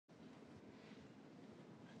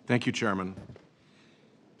Thank you, Chairman.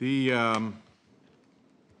 The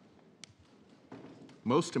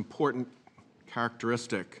most important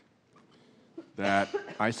characteristic that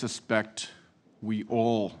I suspect we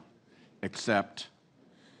all accept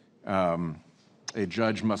a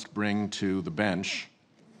judge must bring to the bench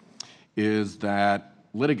is that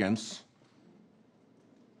litigants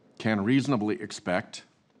can reasonably expect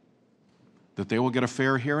that they will get a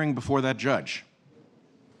fair hearing before that judge.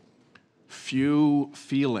 Few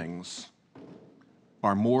feelings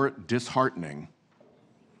are more disheartening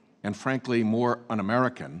and frankly more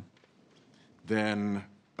un-American than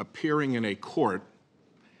appearing in a court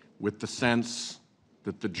with the sense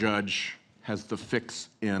that the judge has the fix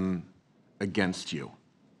in against you.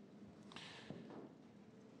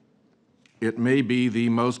 It may be the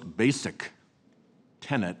most basic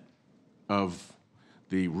tenet of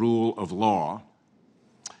the rule of law,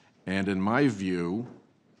 and in my view,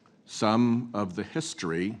 some of the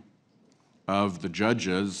history of the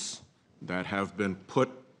judges that have been put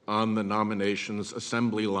on the nominations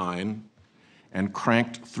assembly line and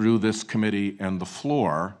cranked through this committee and the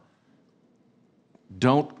floor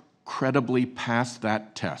don't credibly pass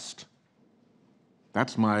that test.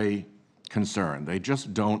 That's my concern. They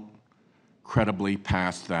just don't credibly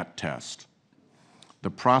pass that test. The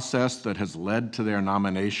process that has led to their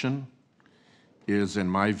nomination is, in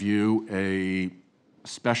my view, a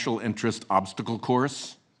special interest obstacle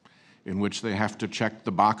course in which they have to check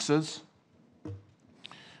the boxes.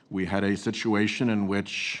 We had a situation in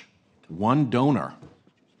which one donor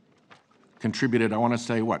contributed, I want to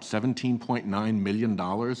say, what, $17.9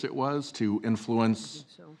 million it was to influence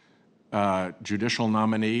judicial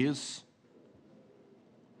nominees.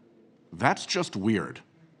 That's just weird.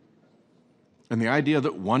 And the idea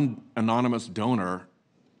that one anonymous donor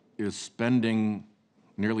is spending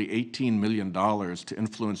nearly $18 million to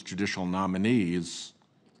influence judicial nominees,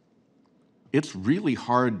 it's really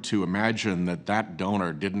hard to imagine that that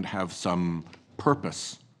donor didn't have some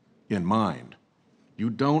purpose in mind. You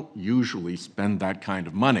don't usually spend that kind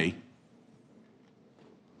of money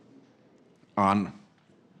on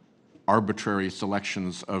arbitrary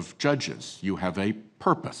selections of judges. You have a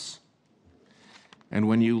purpose. And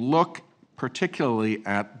when you look particularly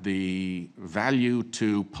at the value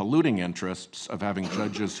to polluting interests of having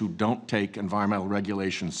judges who don't take environmental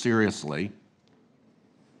regulation seriously,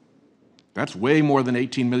 that's way more than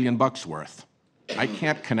 $18 million worth. I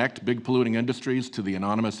can't connect big polluting industries to the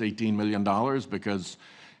anonymous $18 million because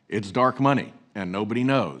it's dark money and nobody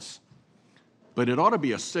knows. But it ought to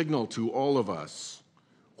be a signal to all of us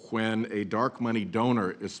when a dark money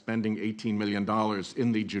donor is spending $18 million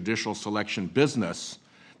in the judicial selection business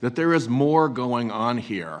that there is more going on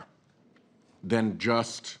here than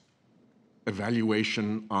just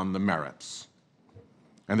evaluation on the merits.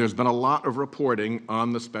 And there's been a lot of reporting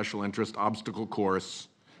on the special interest obstacle course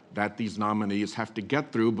that these nominees have to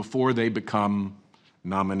get through before they become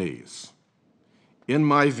nominees. In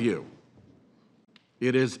my view,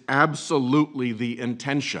 it is absolutely the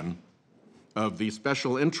intention of the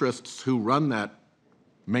special interests who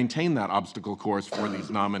maintain that obstacle course for these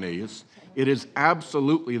nominees. It is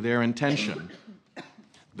absolutely their intention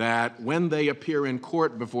that when they appear in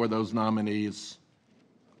court before those nominees,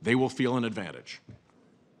 they will feel an advantage,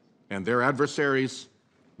 and their adversaries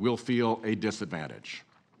will feel a disadvantage.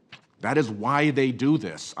 That is why they do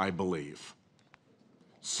this, I believe.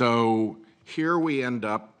 So here we end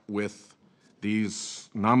up with these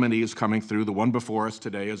nominees coming through. The one before us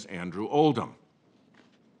today is Andrew Oldham.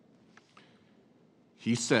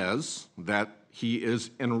 He says that he is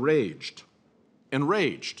enraged.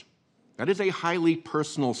 Enraged. That is a highly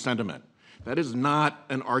personal sentiment. That is not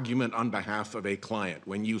an argument on behalf of a client.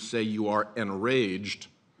 When you say you are enraged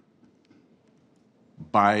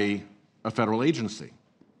by a federal agency,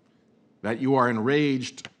 that you are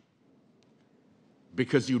enraged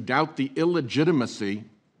because you doubt the illegitimacy,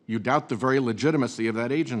 you doubt the very legitimacy of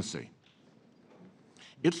that agency.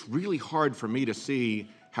 It's really hard for me to see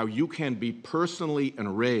how you can be personally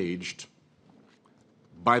enraged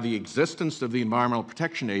by the existence of the Environmental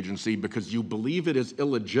Protection Agency because you believe it is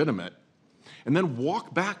illegitimate, and then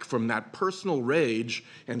walk back from that personal rage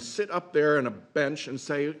and sit up there on a bench and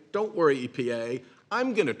say, don't worry, EPA,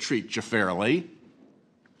 I'm going to treat you fairly.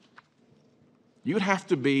 You'd have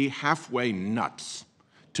to be halfway nuts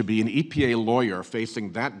to be an EPA lawyer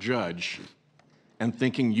facing that judge and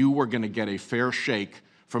thinking you were going to get a fair shake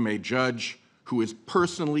from a judge who is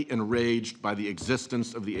personally enraged by the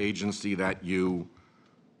existence of the agency that you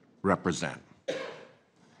represent.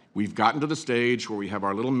 We've gotten to the stage where we have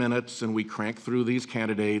our little minutes and we crank through these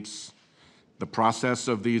candidates. The process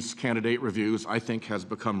of these candidate reviews, I think, has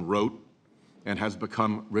become rote and has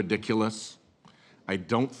become ridiculous. I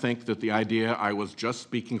don't think that the idea I was just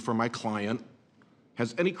speaking for my client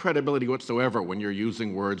has any credibility whatsoever when you're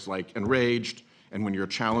using words like enraged and when you're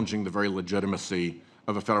challenging the very legitimacy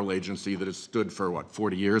of a federal agency that has stood for, what,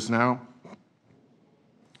 40 years now?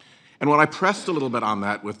 And when I pressed a little bit on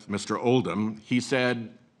that with Mr. Oldham, he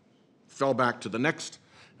said, fell back to the next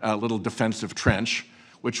little defensive trench,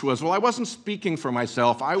 which was, well, I wasn't speaking for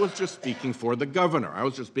myself, I was just speaking for the governor. I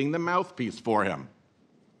was just being the mouthpiece for him.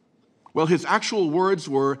 Well, his actual words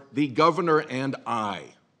were, the governor and I.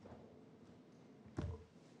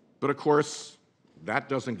 But of course, that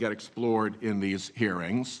doesn't get explored in these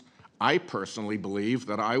hearings. I personally believe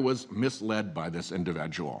that I was misled by this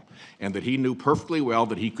individual and that he knew perfectly well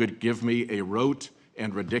that he could give me a rote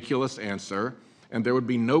and ridiculous answer and there would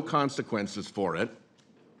be no consequences for it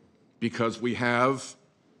because we have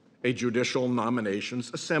a judicial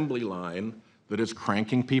nominations assembly line that is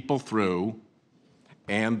cranking people through,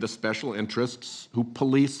 and the special interests who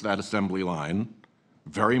police that assembly line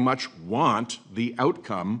very much want the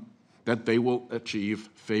outcome that they will achieve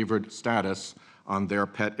favored status on their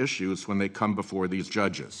pet issues when they come before these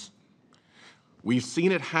judges. We've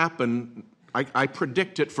seen it happen. I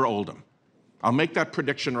predict it for Oldham. I'll make that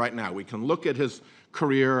prediction right now. We can look at his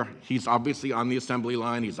career. He's obviously on the assembly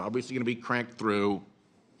line. He's obviously going to be cranked through.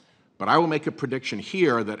 But I will make a prediction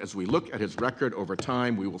here that as we look at his record over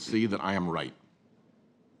time, we will see that I am right.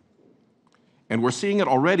 And we're seeing it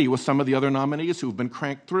already with some of the other nominees who've been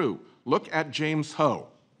cranked through. Look at James Ho.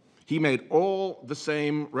 He made all the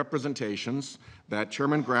same representations that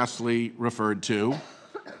Chairman Grassley referred to,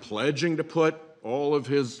 pledging to put all of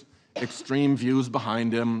his extreme views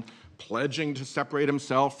behind him, pledging to separate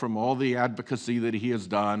himself from all the advocacy that he has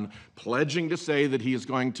done, pledging to say that he is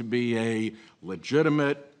going to be a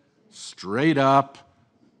legitimate, straight-up,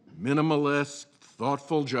 minimalist,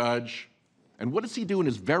 thoughtful judge. And what does he do in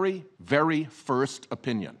his very, very first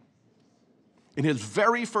opinion? In his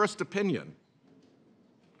very first opinion,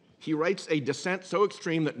 he writes a dissent so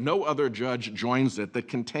extreme that no other judge joins it that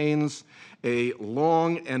contains a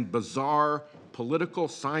long and bizarre political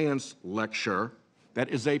science lecture that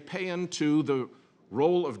is a paean to the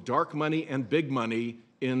role of dark money and big money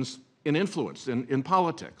in influence, in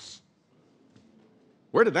politics.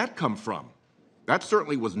 Where did that come from? That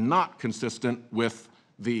certainly was not consistent with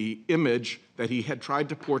the image that he had tried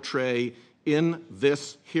to portray in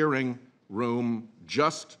this hearing room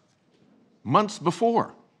just months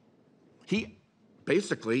before. He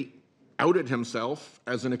basically outed himself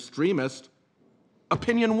as an extremist,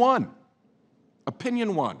 opinion one.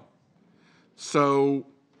 Opinion one. So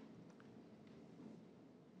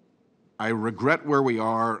I regret where we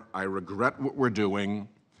are, I regret what we're doing,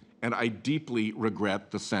 and I deeply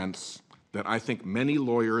regret the sense that I think many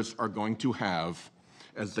lawyers are going to have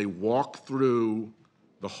as they walk through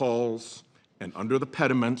the halls and under the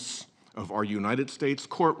pediments of our United States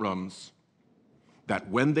courtrooms, that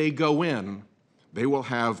when they go in, they will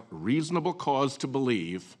have reasonable cause to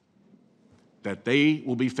believe that they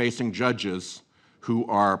will be facing judges who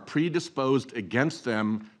are predisposed against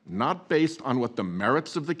them, not based on what the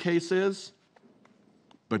merits of the case is,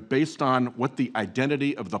 but based on what the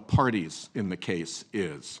identity of the parties in the case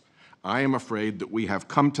is. I am afraid that we have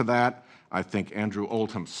come to that. I think Andrew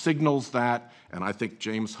Oldham signals that, and I think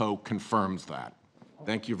James Ho confirms that.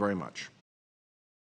 Thank you very much.